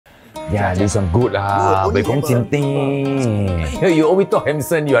Yeah, this one good lah. Wei Kong You always talk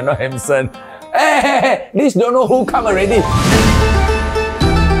Hamson, you are not Hamson. Hey, this don't know who come already.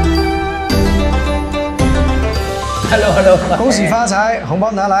 Hello. 恭喜发财，红包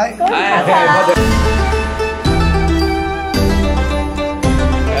拿来。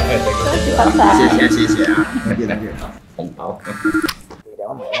谢谢啊，红包。Hi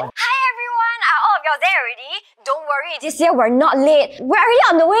everyone, are all of y'all there already? Don't worry, this year we're not late. We're already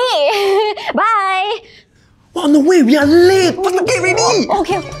on the way. Bye. We're on the way, we are late. What's the gate ready?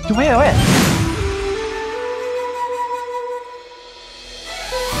 Okay. Where?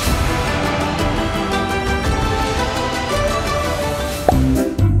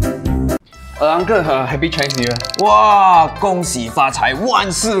 Uncle, Happy Chinese New Year! 哇，恭喜发财，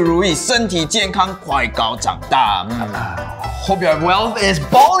万事如意，身体健康，快高长大。Hope your wealth is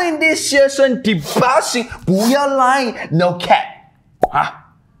balling this year， 身体保险，不要赖 ，No cap 啊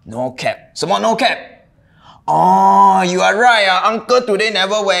 ，No cap， 什么 No cap？ 哦 ，You are right 啊 ，Uncle today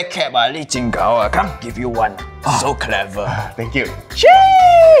never wear cap 啊，你真高啊 ，Come give you one， so clever。Thank you.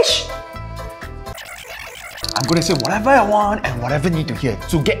 Sheesh. I'm gonna say whatever I want and whatever need to hear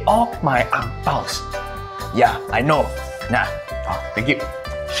to get all my angpaos. Yeah, I know. Nah. Thank you.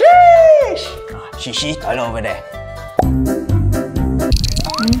 Sheesh. Shishi, toilet over there.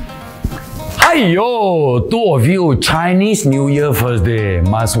 Hiyo, two of you, Chinese New Year first day.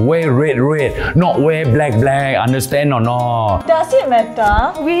 Must wear red, not wear black. Understand or not? Does it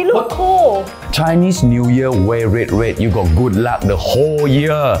matter? We look cool. Chinese New Year, wear red. You got good luck the whole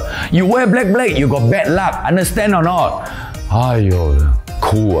year. You wear black, you got bad luck. Understand or not? Hiyo,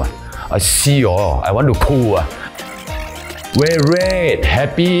 cool. I see I want to cool. Wear red,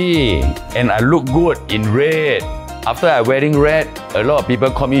 happy. And I look good in red. After I wearing red, a lot of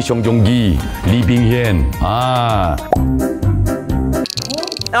people call me Xiong Jong Gi, Li Bing Hian.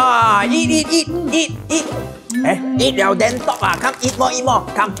 Eat. Eat now then talk Come eat more.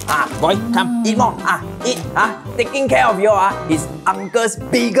 Come boy, come eat more. Eat taking care of you is uncle's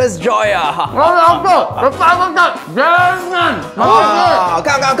biggest joy Uncle,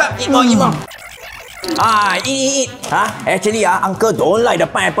 Come, eat more. Eat. Actually, uncle don't like the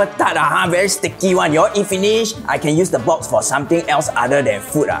pineapple tart. Very sticky one. You all eat finish, I can use the box for something else other than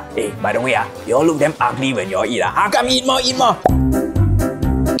food. Hey, by the way, you all look damn ugly when you all eat. Come eat more.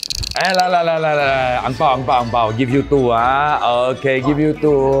 Ang bao, give you two Okay, give you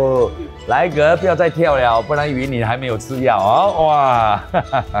two. 来哥，不要再跳了，不然以为你还没有吃药哦。哇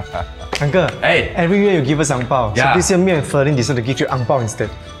，Uncle, every year you give us ang bao. So this year me and Ferlyn decided to give you ang bao instead.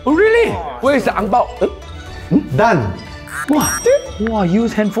 Oh really? Where is the ang bao? Done. Wow,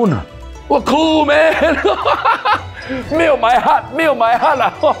 use handphone Wow, cool man. 没有 my heart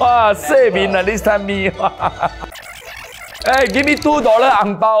啦，哇，saving this time me. Hey, give me $2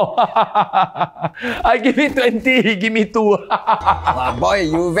 ang bao. I give me 20, he give me 2. Boy,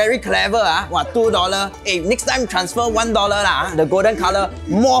 you very clever $2. Hey, next time transfer $1 The golden color,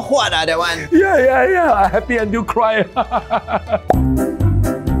 more what that one. Yeah. I happy until cry.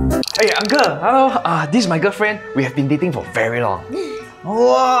 Hey, Uncle, hello. This is my girlfriend. We have been dating for very long.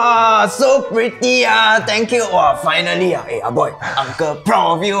 Wow, so pretty Thank you. Wow, finally Hey, boy, Uncle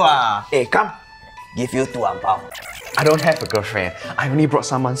proud of you Hey, come, give you 2 ang bao. I don't have a girlfriend. I only brought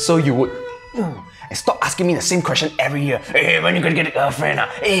someone so you would. And stop asking me the same question every year. Hey, when you gonna get a girlfriend?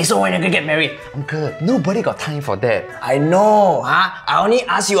 Hey, so when you gonna get married? Uncle, nobody got time for that. I know, I only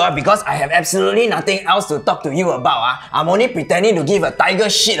ask you because I have absolutely nothing else to talk to you about. I'm only pretending to give a tiger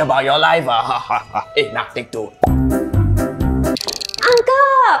shit about your life. Hey, now take 2.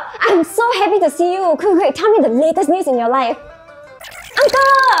 Uncle, I'm so happy to see you. Quick, tell me the latest news in your life.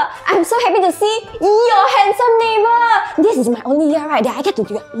 Uncle, I'm so happy to see your handsome neighbor. This is my only year, right? That I get to,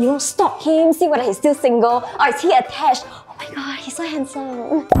 stalk him, see whether he's still single or is he attached. Oh my god, he's so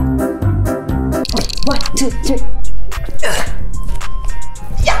handsome. 1, 2, 3.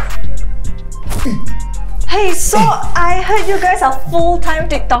 Hey, so I heard you guys are full-time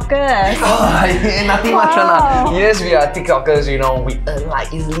TikTokers. Nothing much Yes, we are TikTokers, we earn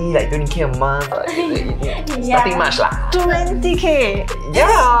easily 20k a month. Nothing much 20k.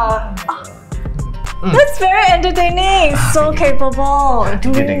 Yeah. That's very entertaining. So capable.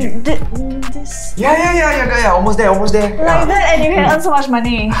 Doing this. Yeah. Almost there. Like that, and you can earn so much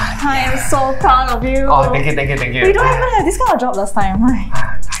money. I am so proud of you. Oh, thank you. We don't even have this kind of job last time.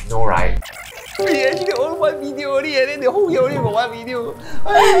 I know, right? We actually only one video only, and then the whole year only got one video.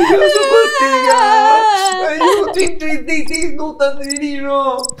 You're so good thing. You no turn really,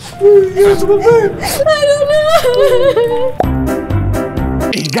 You're so good. I don't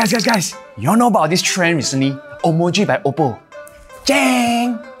know. Hey, guys. You all know about this trend recently? OMOJI by Oppo.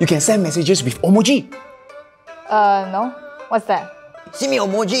 Jang! You can send messages with emoji. No. What's that? See me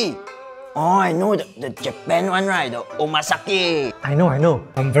emoji. Oh, I know the Japan one, right? The omasake. I know.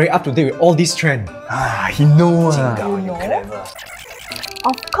 I'm very up to date with all these trends. He knows. Clever.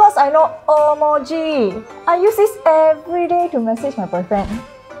 Of course I know OMOJI. I use this every day to message my boyfriend.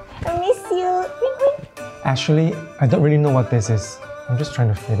 I miss you. Wink, wink. Actually, I don't really know what this is. I'm just trying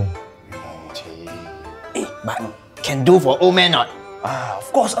to fit in. Hey, but can do for old man not?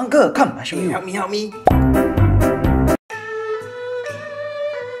 Of course, uncle. Come, I'll show you. Help me.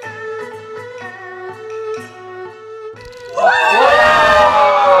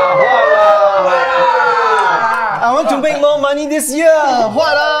 I want to make more money this year.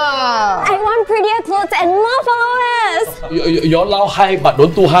 Voila! I want prettier clothes and more followers. You allow high but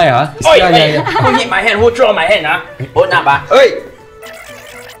don't too high, huh? Who hit my hand? Who throw my hand? Hold up, Hey!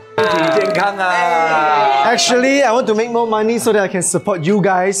 Actually, I want to make more money so that I can support you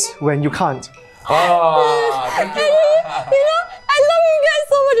guys when you can't. You know, I love you guys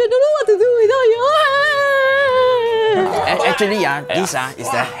so much. I don't know what to do without you. Actually, this is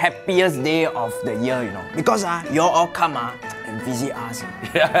the happiest day of the year, you know. Because you all come and visit us.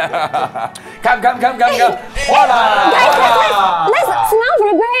 Come. Voila! Let's smile for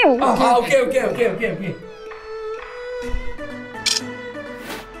the gram. Okay.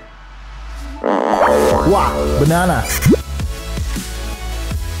 Wow, banana.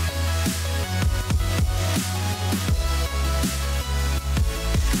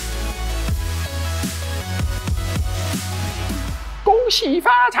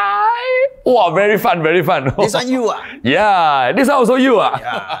 Wow, very fun. This one you Yeah, this one also you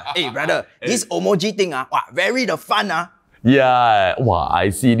Hey brother, this emoji thing very the fun Yeah, wow, I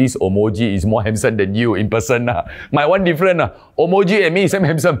see this emoji is more handsome than you in person. My one different. Emoji and me same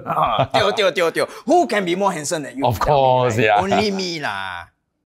handsome. Tio. Who can be more handsome than you? Of course, yeah. Only me lah.